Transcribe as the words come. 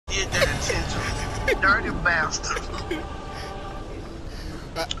dirty bastard.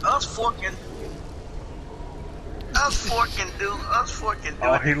 Us forking do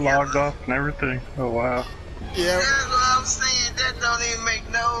Oh, it he logged together. off and everything. Oh, wow. Yeah, That's what I'm saying. That don't even make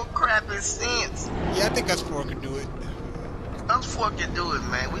no crappy sense. yeah, I think us four can do it. Us four can do it,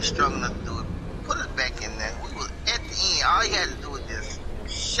 man. We strong enough to do it. Put us back in there. We was at the end. All you had to do was just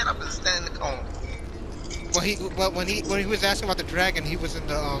shut up and stand in the corner. Well, when he was asking about the dragon, he was in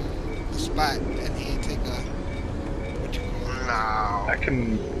the spot, and he didn't take what you call it. No. I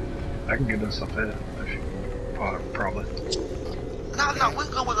can get us up there. Probably. No, we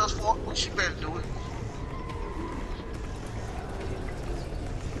go with us four. We should better do it.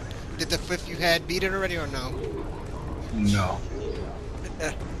 Did the fifth you had beat it already or no? No.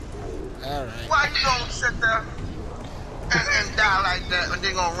 All right. Why you gonna sit there and die like that when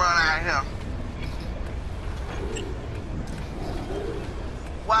they gonna run out of here?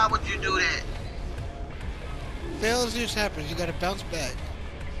 Why would you do that? Fails just happens. You gotta bounce back.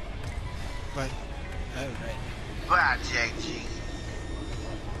 But all right. Bye, JG.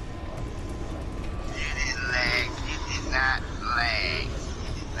 You didn't lag. You did not lag. You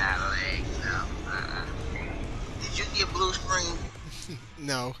did not lag. No. Did you get blue screen?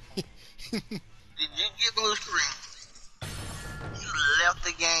 No. Did you get blue screen? You left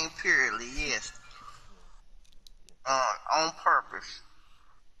the game purely, yes. On purpose.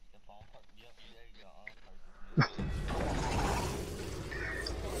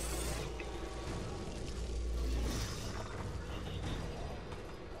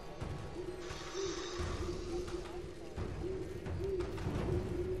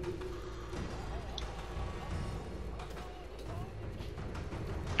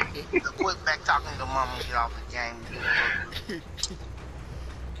 Quit back talking to mama and get off the game.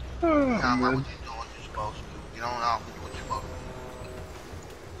 Oh, Nah, what man. you doing? You're supposed to. Get on off and do what you're supposed to.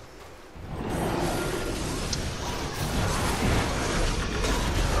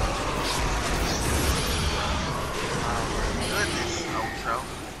 Goodness, Ocho.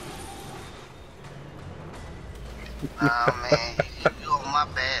 Oh man, you on my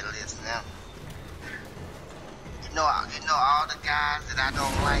bad list now. You know all the guys that I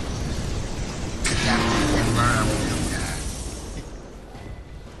don't like. You got to burn up with them guys.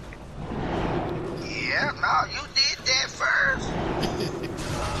 Yeah, no, you did that first.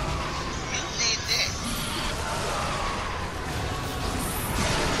 You did that.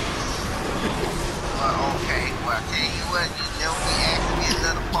 Well, okay. Well, I tell you what, you never be asking me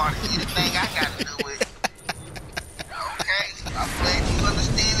another part of anything I got to do with. Okay, I'm glad you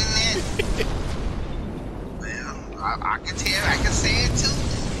understanding that. Well, I can tell, I can say it too.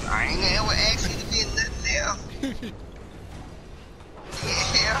 I ain't ever asked you to be nothing else.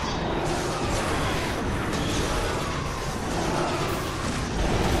 Yeah.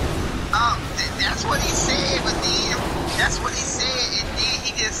 That's what he said, but then, that's what he said, and then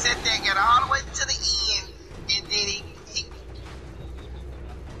he just sat there and got all the way to the end, and then he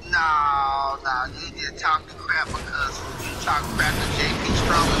no, you just talking crap because you talk crap to JP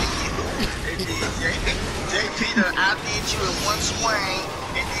stronger than you. And then JP done outdid you in one swing,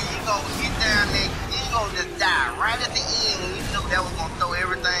 and then you gonna get down there, you gonna just die right at the end when you knew that was gonna throw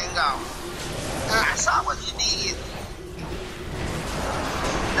everything off. I saw what you did.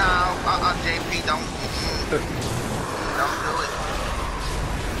 No, JP, don't do it.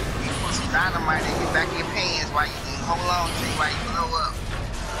 You put some dynamite in your back of your pants while you can hold on to you while you blow up.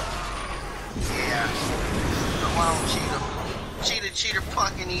 Yeah. Come on, cheater,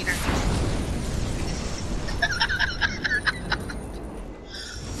 pumpkin eater.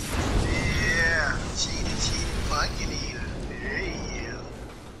 Yeah, cheater, pumpkin eater. There he is.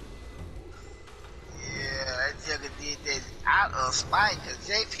 Yeah, that jugger did that out of spite because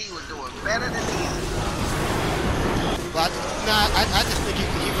JP was doing better than him. Well, I just think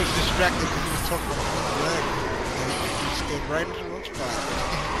he was distracted because he was talking about the dragon. He stayed right in the wrong spot.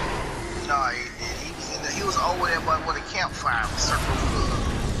 No, he did. He was over there by where the campfire circle was.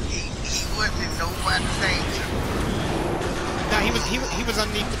 He wasn't in nobody's danger. No, he was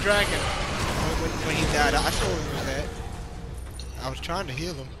underneath the dragon when he died. I saw him was that. I was trying to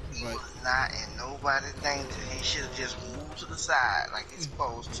heal him, He but was not in nobody's danger. He should have just moved to the side like he's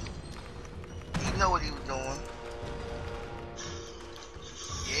supposed to. He know what he was doing.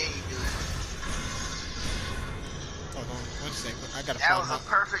 Yeah, he do. hold on 1 second. I gotta That find was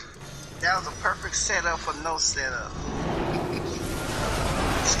my. that was a perfect setup for no setup.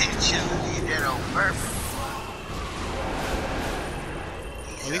 Should have did that on purpose.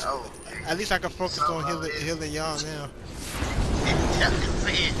 At least I can focus on healing y'all now.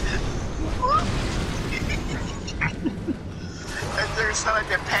 That nigga sound like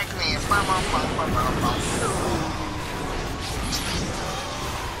that Pac-Man. Bum, bum, bum, bum, bum, bum.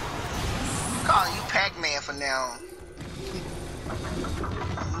 Calling you Pac-Man for now.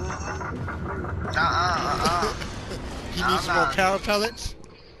 You need some more power pellets?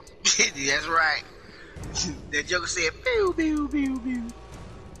 That's right. That joker said, pew, pew, pew, pew.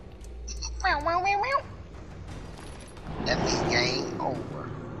 Meow, meow, meow, meow. That means game over.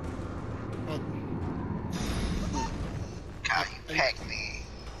 God, you Pac-Man.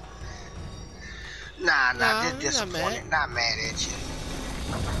 Nah, this disappointed. Not mad at you.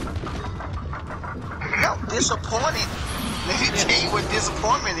 No, disappointed. Let me tell you what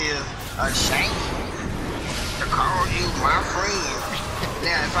disappointment is. Ashamed to call you my friend.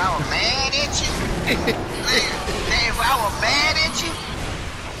 Now, if I were mad at you,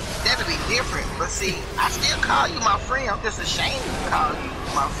 that'd be different. But see, I still call you my friend. I'm just ashamed to call you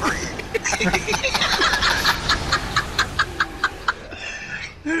my friend.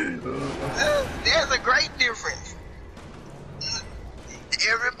 There's a great difference.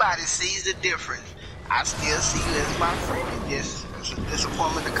 Everybody sees the difference. I still see you as my friend. It's a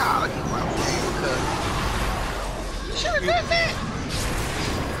disappointment to call you my friend because you should have done that.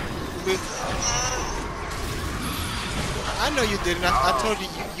 I know you didn't. I told you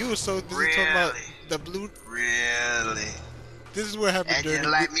you were so busy talking about the blue. Really? This is what happened. And just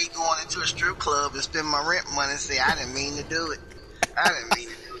like me going into a strip club and spend my rent money and say I didn't mean to do it. I didn't mean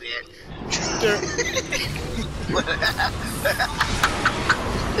to do that.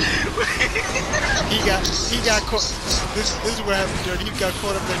 He got caught. This is what happened, Dirty. He got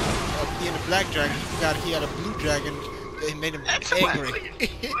caught up in being a black dragon. He had a blue dragon. It made him angry. Look.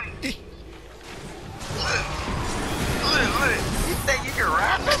 You think you can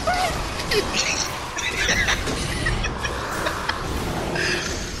ride that thing?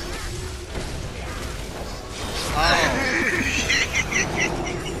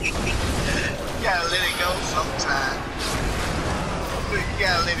 You gotta let it go sometime. You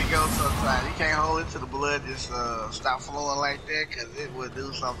gotta let it go sometime. You can't hold it till the blood just stop flowing like that, cause it will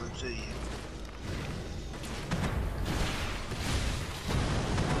do something to you.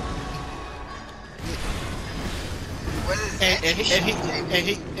 What is that?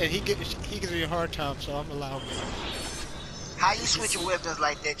 And he gives me a hard time, so I'm allowing it. How you switch your weapons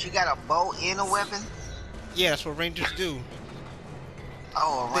like that? You got a bow in a weapon? Yeah, that's what Rangers do.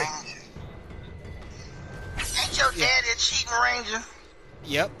 Oh, a Ranger. Ain't your daddy a cheating Ranger?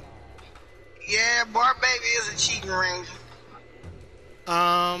 Yep. Yeah, Bar Baby is a cheating Ranger.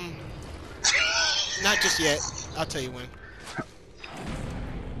 Not just yet. I'll tell you when.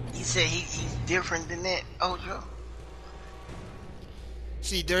 He said he's different than that, Ojo.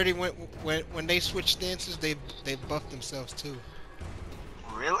 See, Dirty, when they switch stances, they buff themselves too.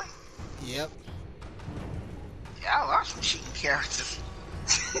 Really? Yep. Y'all are some cheating characters.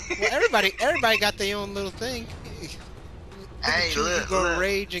 Well, everybody got their own little thing. Hey, look, you go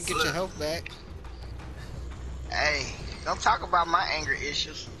rage and get your health back. Hey, don't talk about my anger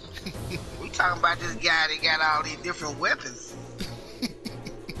issues. We talking about this guy that got all these different weapons.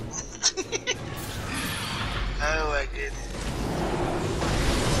 Oh my goodness.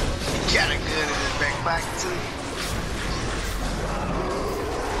 He got a gun in his back pocket too.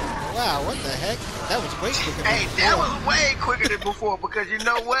 Wow, what the heck? That was way quicker than Hey, before. that was way quicker than before because you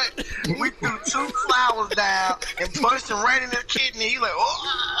know what? We threw 2 flowers down and punched him right in his kidney. He like,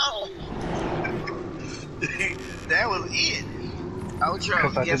 oh! That was it. Ocho,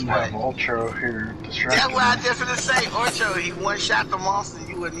 Because I guess didn't what? have Ultra here distracting That's what I me. just gonna say. Ocho, he one-shot the monster and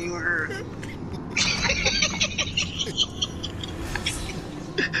you wouldn't even heard.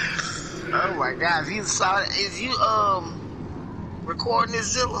 Oh my God! If you saw it, is you recording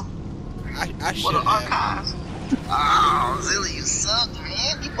this Zilla? I For should the have. archives? Oh, Zilla, you suck,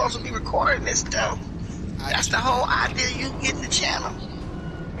 man. You supposed to be recording this stuff. That's the whole idea of you getting the channel.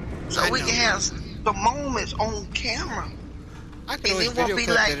 So we can have the moments on camera. I can always it won't video be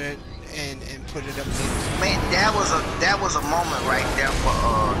clip like- it and put it up later. Man, that was a moment right there for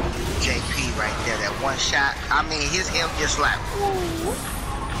JP right there. That one shot. I mean, his health just like, ooh.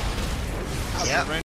 I'll be Yep. right